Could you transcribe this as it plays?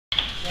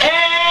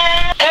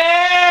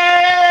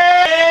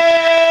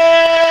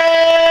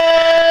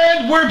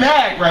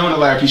right on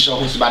the Larry P Show,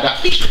 hosted by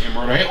Dr. Feature and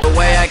Murder Hill. The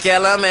way I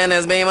kill him in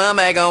his beamer,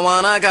 make him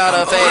wanna call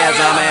the feds.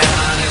 I'm at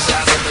 100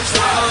 shots of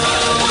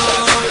Patrón.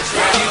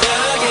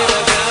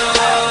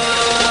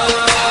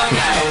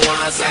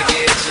 Once I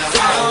get you,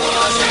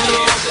 once I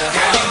get you,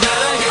 girl, you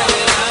better get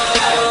it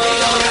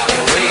up.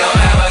 And we gon'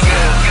 have a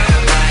good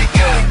night,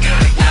 good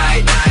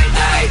night,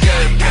 night,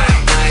 good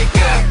night,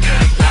 good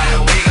night.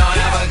 We gon'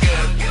 have a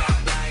good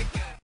night.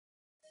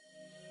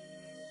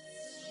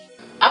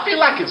 I feel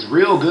like it's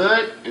real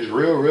good. It's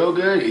real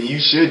good, and you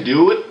should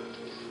do it.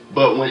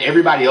 But when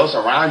everybody else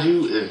around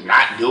you is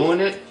not doing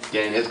it,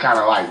 then it's kind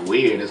of like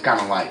weird. It's kind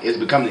of like it's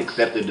becoming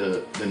accepted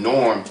the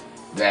norm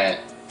that,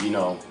 you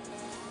know,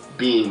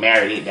 being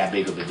married ain't that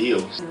big of a deal.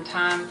 In the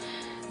time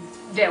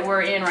that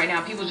we're in right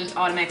now, people just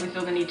automatically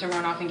feel the need to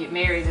run off and get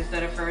married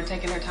instead of for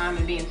taking their time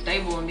and being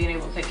stable and being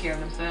able to take care of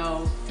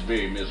themselves. It's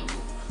very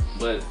miserable.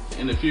 But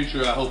in the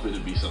future, I hope it'll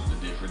be something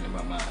different in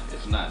my mind.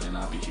 If not, then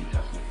I'll be Hugh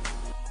Hefner.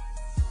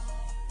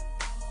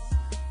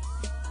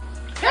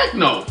 Heck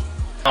no.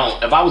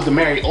 If I was to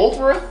marry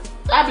Oprah,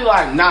 I'd be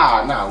like,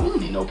 nah, we don't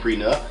need no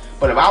prenup.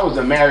 But if I was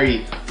to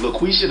marry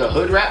LaQuisha, the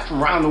hood rat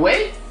from around the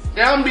way,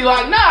 then I'm gonna be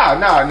like,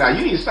 nah,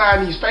 you need to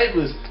sign these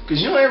papers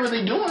because you ain't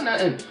really doing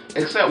nothing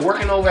except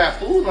working over at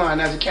Food Line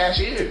as a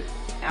cashier.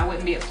 I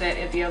wouldn't be upset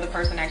if the other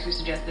person actually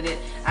suggested it.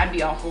 I'd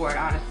be all for it,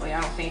 honestly.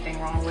 I don't see anything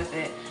wrong with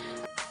it.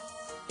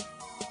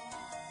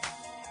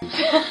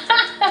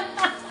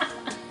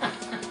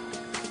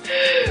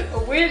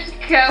 Which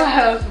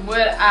co-host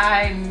would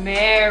I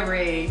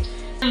marry?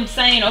 I'm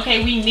saying,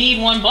 okay, we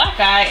need one black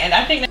guy, and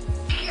I think that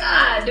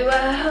God, do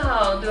I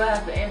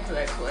have to answer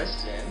that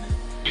question?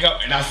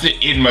 Yep, and I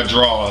sit in my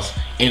drawers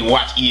and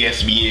watch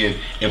ESPN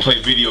and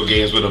play video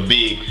games with a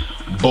big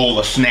bowl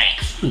of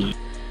snacks. Can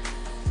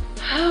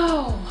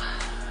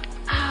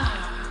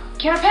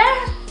I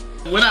pass?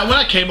 When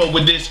I came up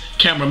with this,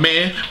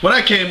 cameraman, when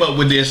I came up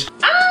with this,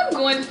 I'm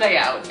going to say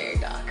I would marry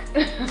Doc.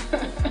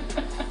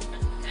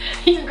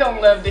 He's gonna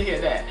love to hear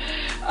that.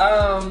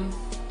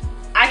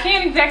 I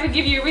can't exactly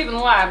give you a reason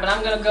why, but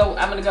I'm gonna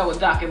go with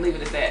Doc and leave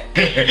it at that.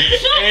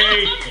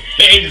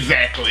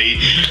 Exactly.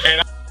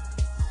 And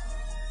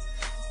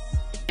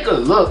take a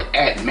look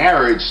at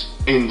marriage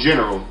in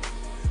general.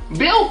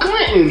 Bill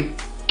Clinton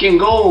can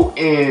go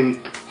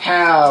and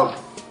have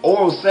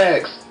oral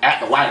sex at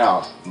the White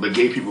House, but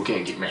gay people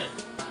can't get married.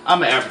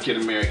 I'm an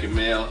African American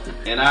male,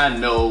 and I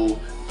know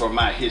from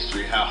my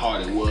history how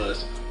hard it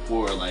was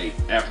for like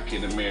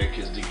African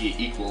Americans to get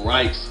equal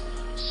rights.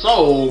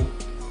 So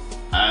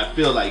I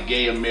feel like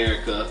gay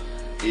America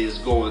is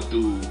going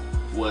through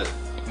what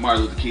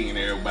Martin Luther King and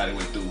everybody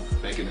went through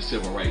back in the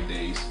civil rights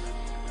days.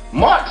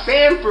 Mark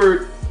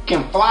Sanford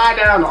can fly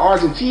down to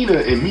Argentina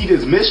and meet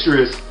his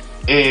mistress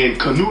and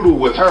canoodle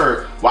with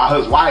her while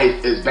his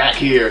wife is back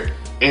here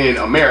in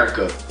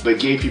America, but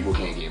gay people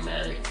can't get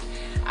married.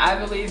 I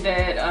believe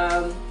that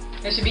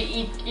there should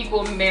be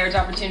equal marriage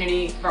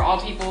opportunity for all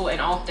people in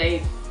all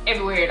states,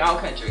 everywhere in all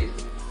countries.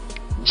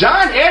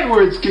 John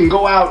Edwards can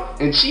go out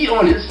and cheat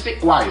on his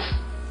sick wife,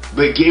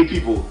 but gay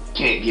people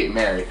can't get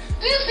married.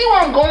 Do you see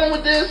where I'm going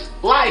with this?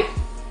 Like,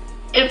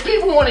 if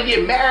people want to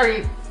get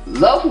married,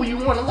 love who you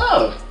want to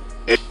love.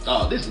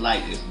 Oh, this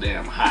light is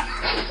damn hot.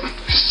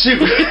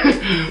 Shoot.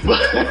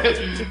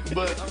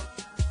 but